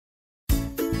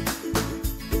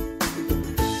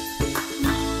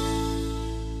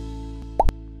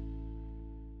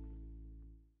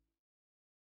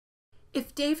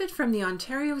If David from the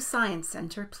Ontario Science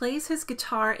Centre plays his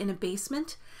guitar in a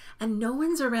basement and no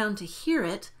one's around to hear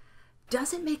it,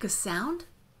 does it make a sound?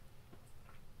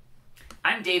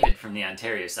 I'm David from the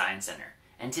Ontario Science Centre,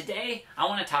 and today I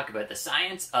want to talk about the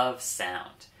science of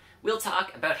sound. We'll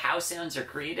talk about how sounds are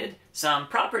created, some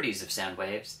properties of sound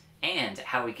waves, and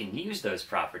how we can use those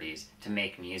properties to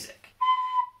make music.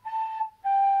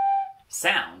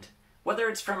 Sound, whether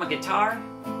it's from a guitar,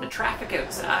 the traffic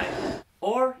outside,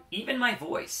 or even my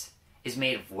voice, is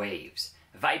made of waves,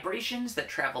 vibrations that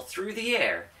travel through the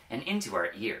air and into our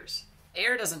ears.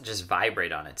 Air doesn't just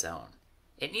vibrate on its own.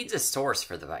 It needs a source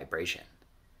for the vibration.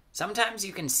 Sometimes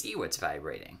you can see what's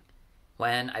vibrating.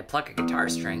 When I pluck a guitar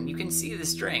string, you can see the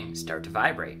string start to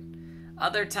vibrate.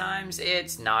 Other times,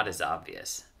 it's not as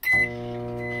obvious.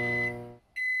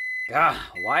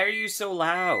 Why are you so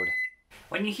loud?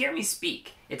 When you hear me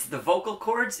speak, it's the vocal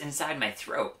cords inside my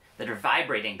throat that are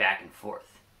vibrating back and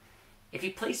forth. If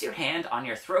you place your hand on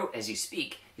your throat as you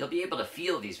speak, you'll be able to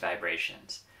feel these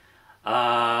vibrations.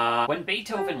 When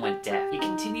Beethoven went deaf, he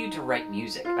continued to write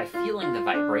music by feeling the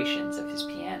vibrations of his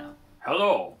piano.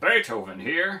 Hello, Beethoven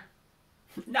here.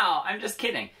 No, I'm just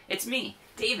kidding. It's me,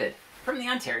 David, from the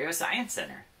Ontario Science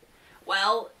Centre.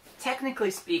 Well,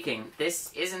 technically speaking,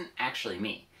 this isn't actually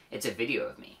me. It's a video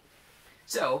of me.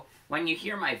 So, when you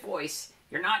hear my voice,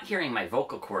 you're not hearing my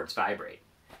vocal cords vibrate.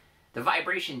 The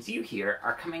vibrations you hear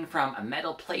are coming from a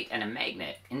metal plate and a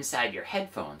magnet inside your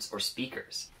headphones or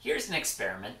speakers. Here's an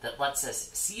experiment that lets us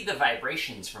see the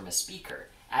vibrations from a speaker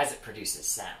as it produces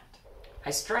sound.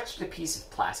 I stretched a piece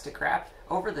of plastic wrap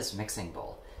over this mixing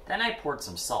bowl, then I poured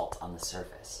some salt on the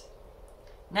surface.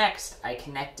 Next, I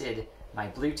connected my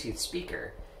Bluetooth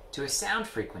speaker to a sound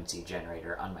frequency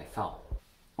generator on my phone.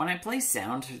 When I play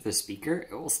sound through the speaker,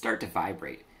 it will start to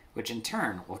vibrate, which in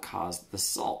turn will cause the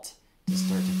salt to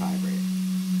start to vibrate.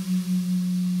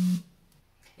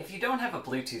 If you don't have a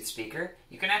Bluetooth speaker,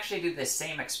 you can actually do this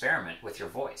same experiment with your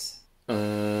voice.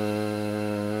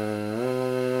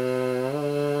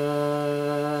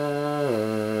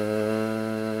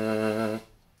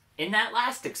 In that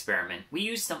last experiment, we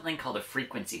used something called a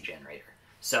frequency generator.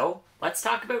 So, let's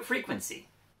talk about frequency.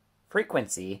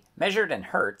 Frequency, measured in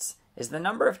hertz, is the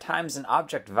number of times an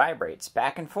object vibrates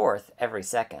back and forth every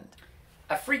second.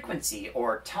 A frequency,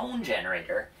 or tone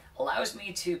generator, allows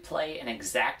me to play an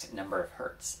exact number of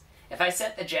hertz. If I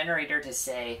set the generator to,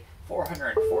 say,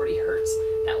 440 hertz,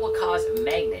 that will cause a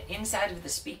magnet inside of the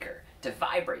speaker to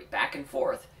vibrate back and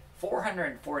forth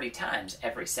 440 times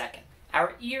every second.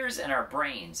 Our ears and our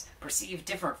brains perceive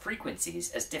different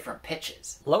frequencies as different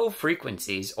pitches. Low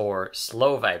frequencies, or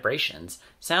slow vibrations,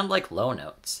 sound like low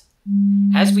notes.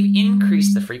 As we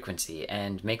increase the frequency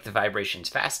and make the vibrations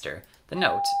faster, the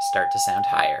notes start to sound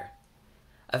higher.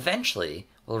 Eventually,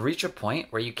 we'll reach a point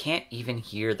where you can't even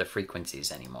hear the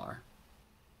frequencies anymore.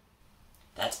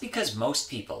 That's because most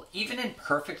people, even in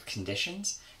perfect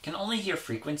conditions, can only hear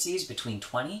frequencies between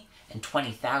 20 and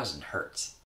 20,000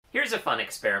 hertz. Here's a fun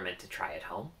experiment to try at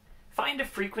home. Find a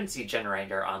frequency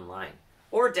generator online,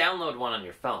 or download one on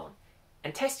your phone,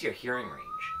 and test your hearing range.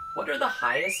 What are the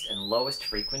highest and lowest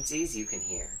frequencies you can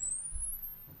hear?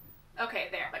 Okay,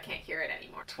 there. I can't hear it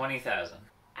anymore. 20,000.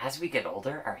 As we get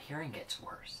older, our hearing gets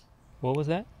worse. What was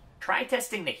that? Try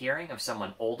testing the hearing of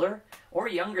someone older or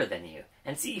younger than you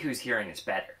and see whose hearing is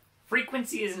better.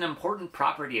 Frequency is an important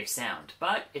property of sound,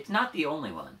 but it's not the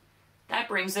only one. That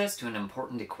brings us to an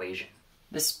important equation.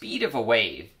 The speed of a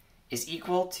wave is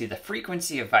equal to the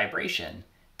frequency of vibration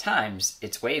times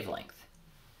its wavelength.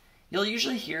 You'll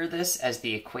usually hear this as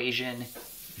the equation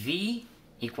V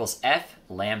equals F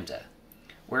lambda,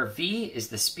 where V is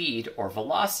the speed or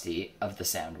velocity of the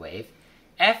sound wave,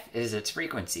 F is its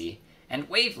frequency, and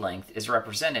wavelength is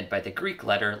represented by the Greek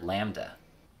letter lambda.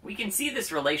 We can see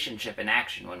this relationship in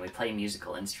action when we play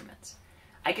musical instruments.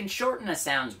 I can shorten a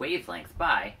sound's wavelength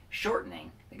by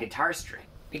shortening the guitar string.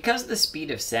 Because the speed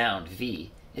of sound,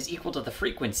 V, is equal to the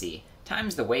frequency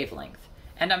times the wavelength,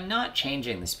 and I'm not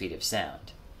changing the speed of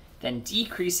sound, then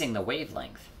decreasing the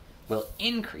wavelength will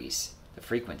increase the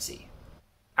frequency.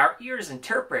 Our ears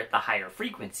interpret the higher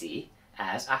frequency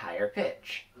as a higher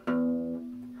pitch.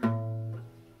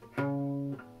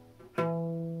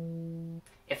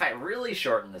 If I really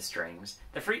shorten the strings,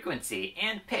 the frequency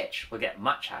and pitch will get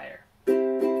much higher. A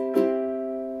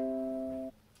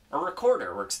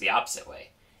recorder works the opposite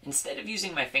way. Instead of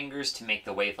using my fingers to make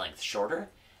the wavelength shorter,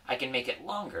 I can make it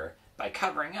longer by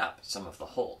covering up some of the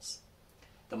holes.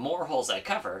 The more holes I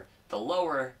cover, the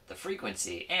lower the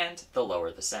frequency and the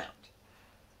lower the sound.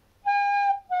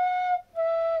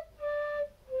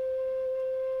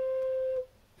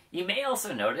 You may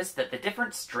also notice that the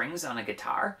different strings on a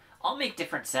guitar all all make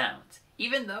different sounds,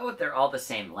 even though they're all the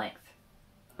same length.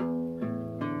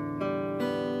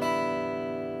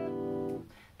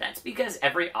 That's because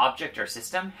every object or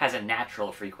system has a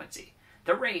natural frequency,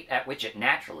 the rate at which it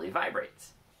naturally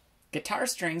vibrates. Guitar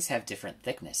strings have different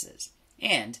thicknesses,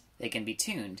 and they can be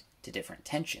tuned to different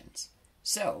tensions,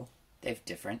 so they have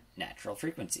different natural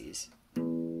frequencies.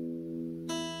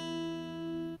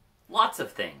 Lots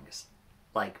of things,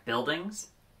 like buildings,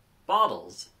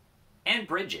 bottles, and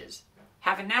bridges,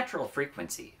 have a natural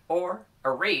frequency, or a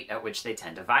rate at which they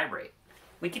tend to vibrate.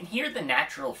 We can hear the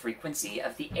natural frequency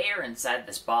of the air inside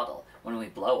this bottle when we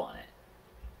blow on it.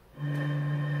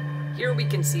 Here we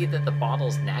can see that the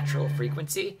bottle's natural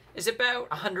frequency is about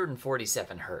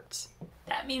 147 Hertz.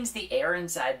 That means the air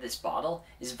inside this bottle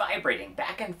is vibrating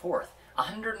back and forth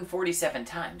 147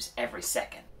 times every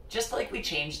second. Just like we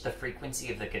changed the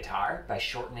frequency of the guitar by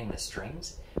shortening the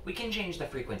strings, we can change the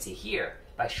frequency here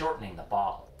by shortening the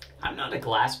bottle. I'm not a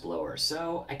glass blower,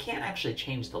 so I can't actually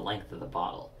change the length of the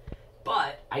bottle.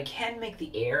 But I can make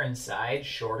the air inside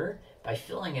shorter by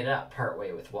filling it up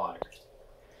partway with water.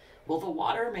 Will the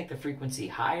water make the frequency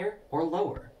higher or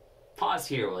lower? Pause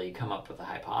here while you come up with a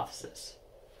hypothesis.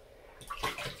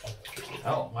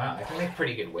 Oh, wow, I can make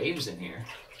pretty good waves in here.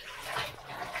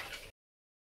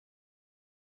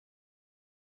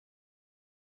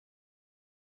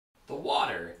 The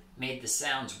water made the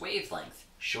sound's wavelength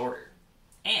shorter.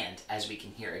 And, as we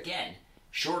can hear again,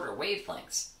 shorter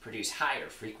wavelengths produce higher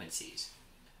frequencies.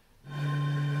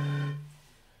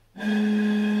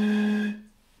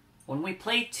 When we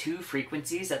play two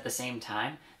frequencies at the same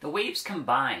time, the waves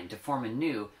combine to form a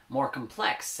new, more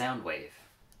complex sound wave.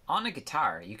 On a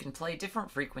guitar, you can play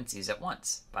different frequencies at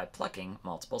once by plucking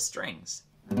multiple strings.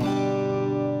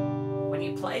 When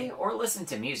you play or listen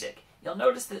to music, you'll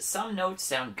notice that some notes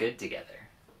sound good together,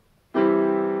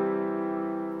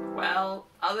 while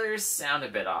others sound a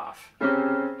bit off.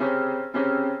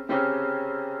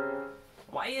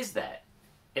 Why is that?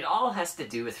 It all has to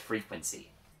do with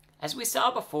frequency. As we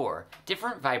saw before,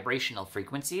 different vibrational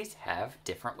frequencies have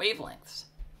different wavelengths.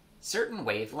 Certain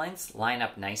wavelengths line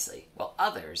up nicely, while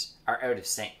others are out of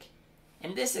sync.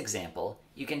 In this example,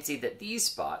 you can see that these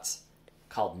spots,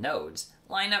 called nodes,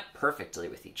 line up perfectly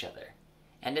with each other.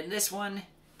 And in this one,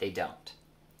 they don't.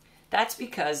 That's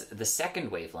because the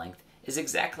second wavelength is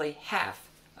exactly half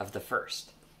of the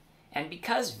first. And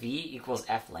because V equals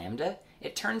F lambda,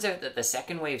 it turns out that the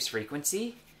second wave's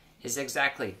frequency is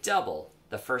exactly double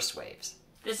the first wave's.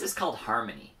 This is called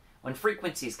harmony, when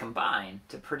frequencies combine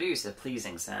to produce a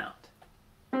pleasing sound.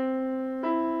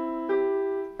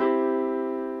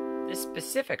 This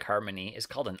specific harmony is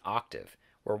called an octave,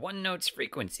 where one note's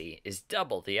frequency is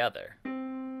double the other.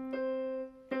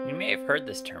 You may have heard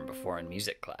this term before in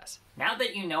music class. Now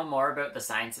that you know more about the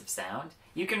science of sound,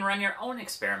 you can run your own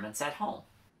experiments at home.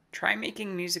 Try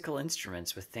making musical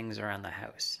instruments with things around the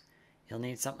house. You'll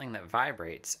need something that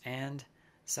vibrates and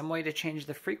some way to change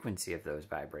the frequency of those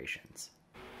vibrations.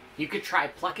 You could try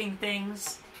plucking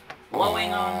things,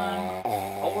 blowing on them,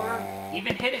 or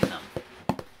even hitting them.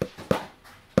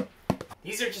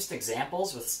 These are just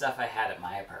examples with stuff I had at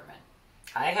my apartment.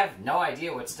 I have no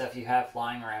idea what stuff you have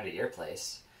flying around at your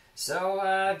place,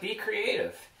 so be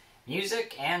creative.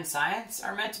 Music and science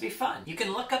are meant to be fun. You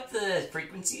can look up the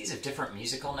frequencies of different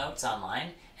musical notes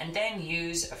online and then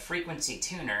use a frequency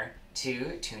tuner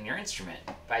to tune your instrument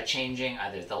by changing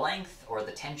either the length or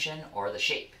the tension or the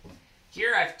shape.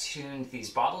 Here I've tuned these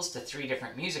bottles to 3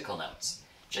 different musical notes,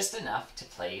 just enough to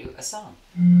play you a song.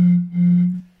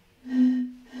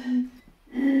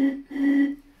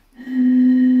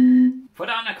 Put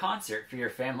on a concert for your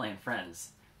family and friends.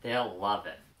 They'll love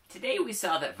it. Today we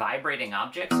saw that vibrating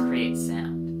objects create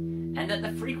sound, and that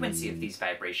the frequency of these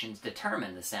vibrations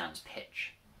determine the sound's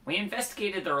pitch. We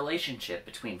investigated the relationship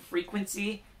between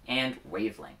frequency and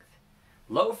wavelength.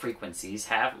 Low frequencies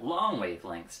have long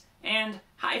wavelengths, and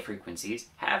high frequencies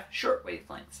have short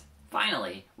wavelengths.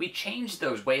 Finally, we changed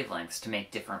those wavelengths to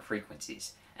make different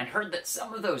frequencies, and heard that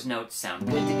some of those notes sound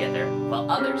good together,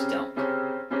 while others don't.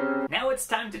 Now it's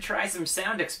time to try some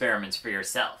sound experiments for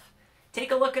yourself.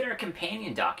 Take a look at our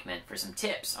companion document for some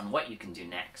tips on what you can do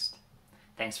next.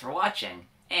 Thanks for watching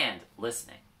and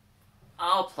listening.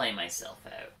 I'll play myself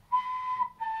out.